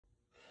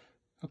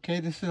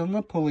Okay, this is on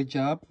the pulley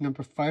job,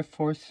 number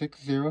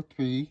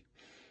 54603.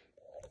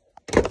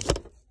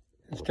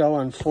 Install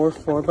on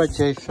 4 by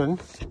Jason.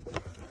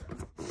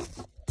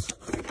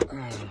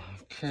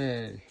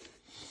 Okay.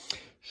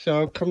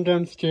 So come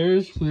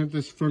downstairs. We have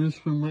this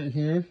furnace room right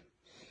here.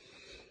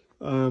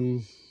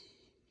 So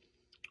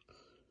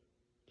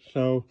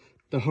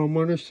the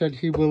homeowner said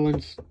he will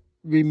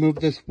remove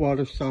this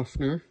water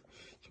softener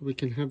so we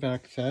can have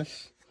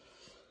access.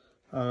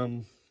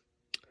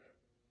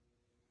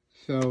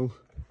 So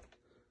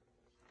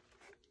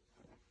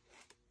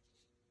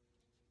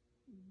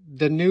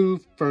the new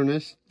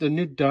furnace, the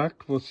new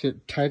duct will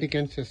sit tight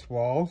against this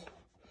wall.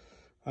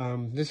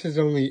 This is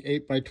only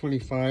 8 by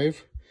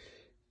 25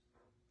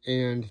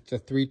 and it's a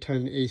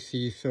 3-ton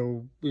AC,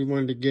 so we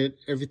wanted to get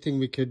everything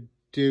we could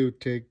do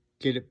to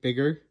get it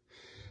bigger.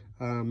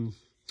 And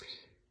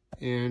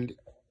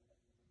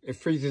it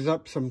freezes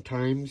up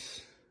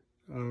sometimes.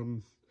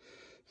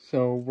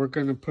 So we're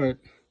going to put,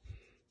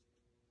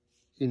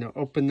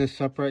 open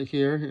this up right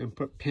here and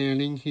put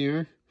panning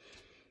here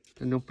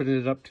and open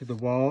it up to the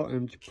wall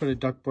and put a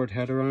ductboard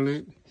header on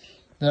it.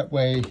 That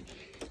way,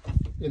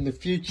 in the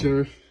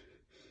future,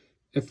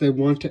 if they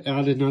want to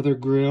add another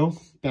grill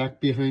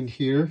back behind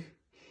here,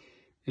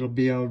 it'll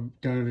be all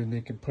done and they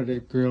can put a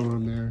grill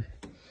on there.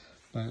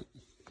 But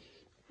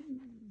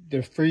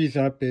the freeze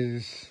up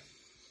is,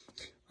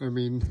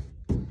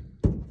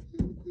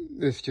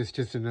 this just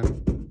isn't a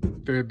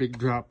very big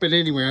drop. But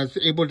anyway, I was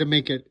able to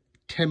make it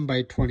 10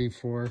 by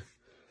 24.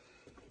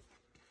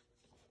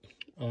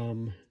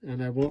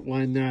 And I won't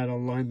line that,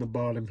 I'll line the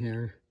bottom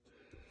here.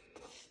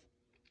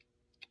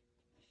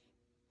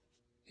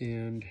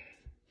 And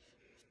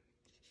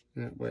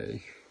that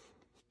way,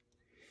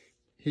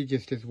 he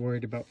just is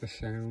worried about the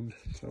sound.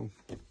 So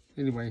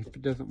anyway, if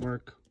it doesn't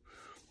work,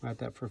 we'll add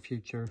that for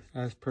future,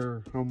 as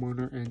per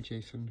homeowner and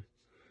Jason.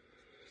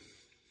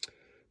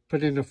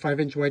 Put in a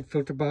 5-inch wide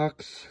filter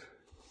box.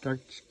 That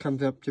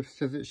comes up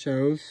just as it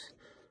shows.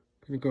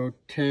 I'm going to go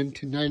 10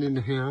 to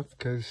 9.5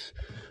 because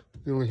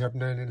we only have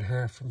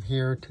 9.5 from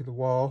here to the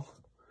wall.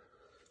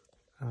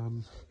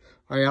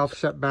 I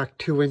offset back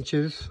 2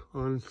 inches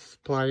on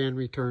supply and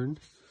return.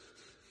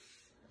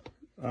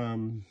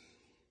 And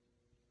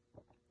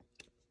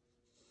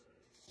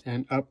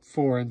up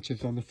 4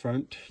 inches on the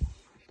front.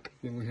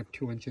 We only have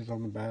 2 inches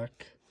on the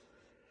back.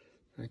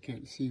 I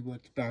can't see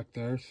what's back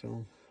there,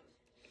 so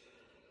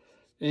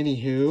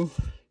anywho,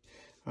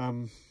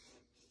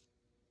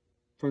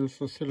 furnace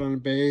will sit on a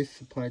base,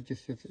 supply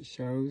just as it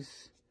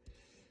shows.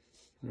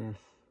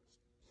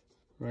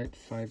 Right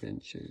 5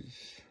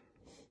 inches.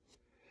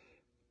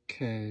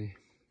 Okay.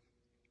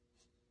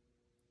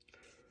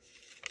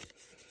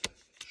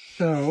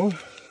 So,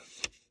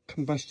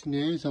 combustion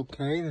air is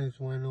okay. There's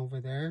one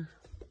over there.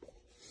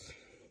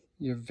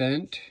 Your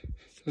vent.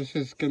 This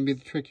is going to be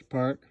the tricky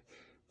part.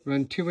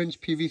 Run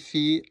 2-inch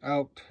PVC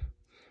out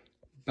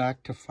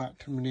back to flat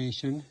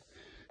termination.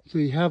 So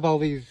you have all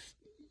these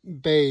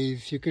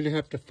bays. You're going to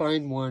have to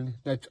find one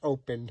that's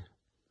open.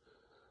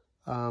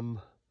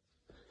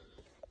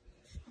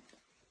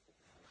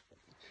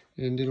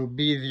 And it'll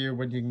be easier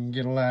when you can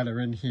get a ladder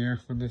in here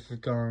when this is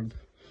gone.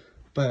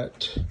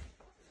 But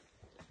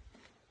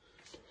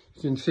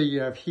you can see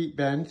you have heat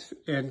vents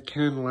and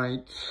can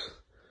lights.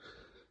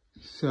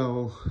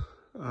 So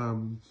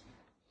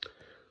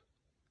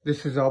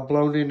this is all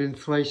blown in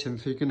insulation,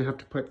 so you're going to have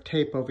to put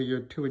tape over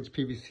your 2-inch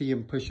PVC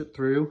and push it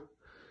through.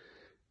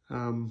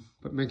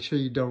 But make sure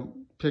you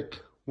don't pick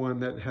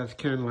one that has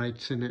can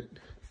lights in it.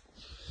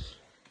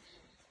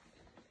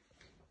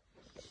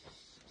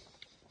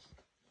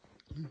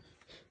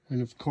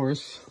 And of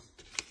course,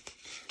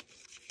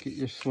 get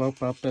your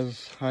slope up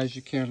as high as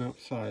you can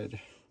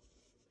outside.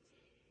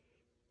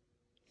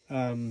 Oh,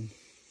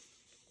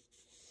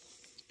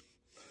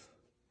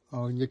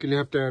 and you're going to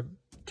have to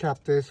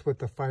cap this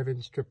with a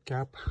 5-inch strip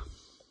cap.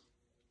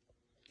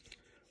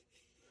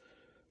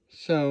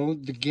 So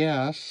the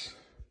gas,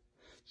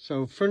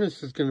 so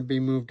furnace is going to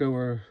be moved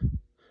over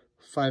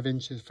 5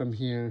 inches from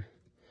here.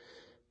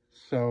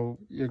 So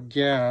your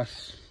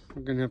gas,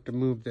 we're going to have to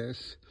move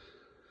this.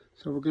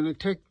 So we're going to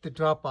take the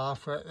drop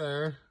off right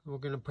there. We're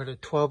going to put a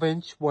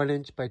 12-inch,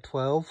 1-inch by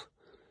 12,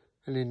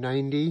 and a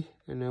 90,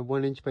 and a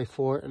 1-inch by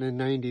 4, and a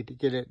 90 to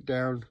get it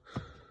down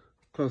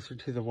closer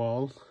to the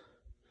wall.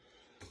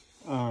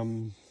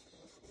 And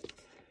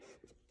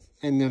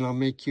then I'll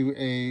make you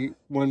a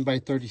 1 by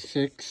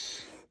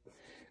 36,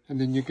 and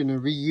then you're going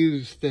to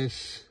reuse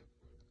this,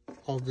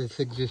 all this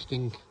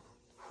existing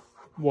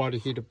water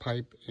heater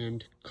pipe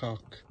and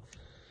caulk.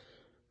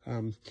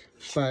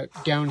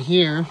 But down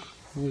here,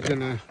 you're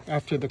gonna,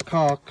 after the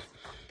caulk,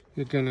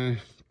 you're gonna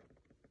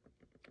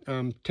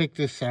take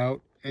this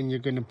out and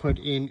you're gonna put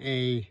in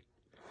a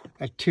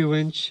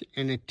 2-inch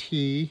and a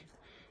T,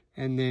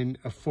 and then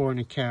a 4 and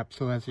a cap,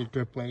 so that's your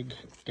drip leg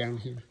down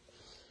here.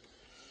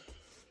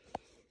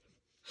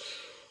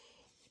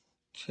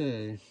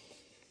 Okay.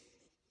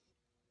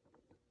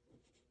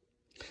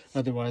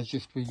 Otherwise,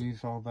 just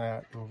reuse all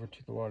that over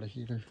to the water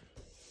heater.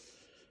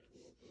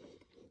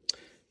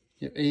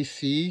 Your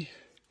AC,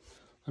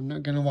 I'm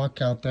not going to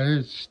walk out there.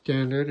 It's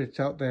standard. It's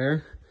out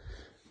there.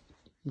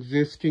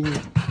 Existing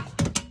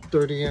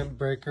 30 amp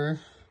breaker.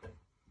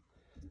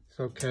 It's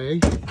okay.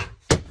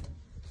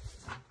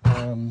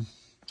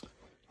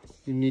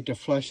 You need to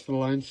flush the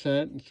line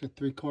set. It's a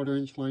 3/4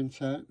 inch line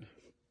set.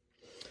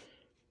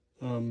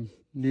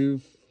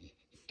 New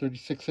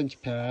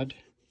 36-inch pad.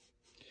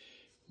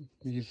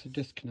 We use the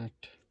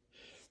disconnect.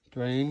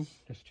 Drain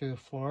just to the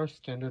floor,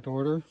 standard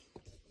order.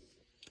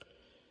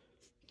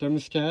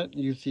 Thermostat,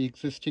 use the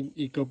existing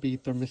Ecobee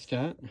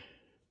thermostat.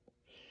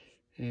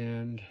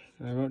 And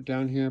I wrote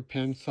down here,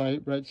 pan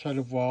sight, right side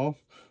of wall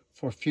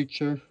for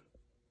future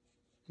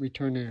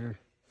return air.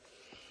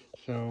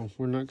 So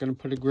we're not going to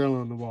put a grill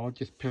on the wall,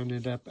 just pan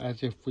it up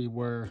as if we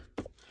were,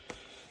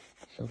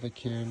 so they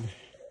can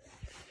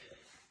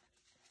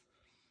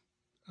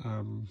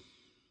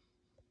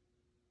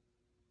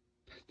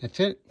that's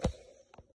it.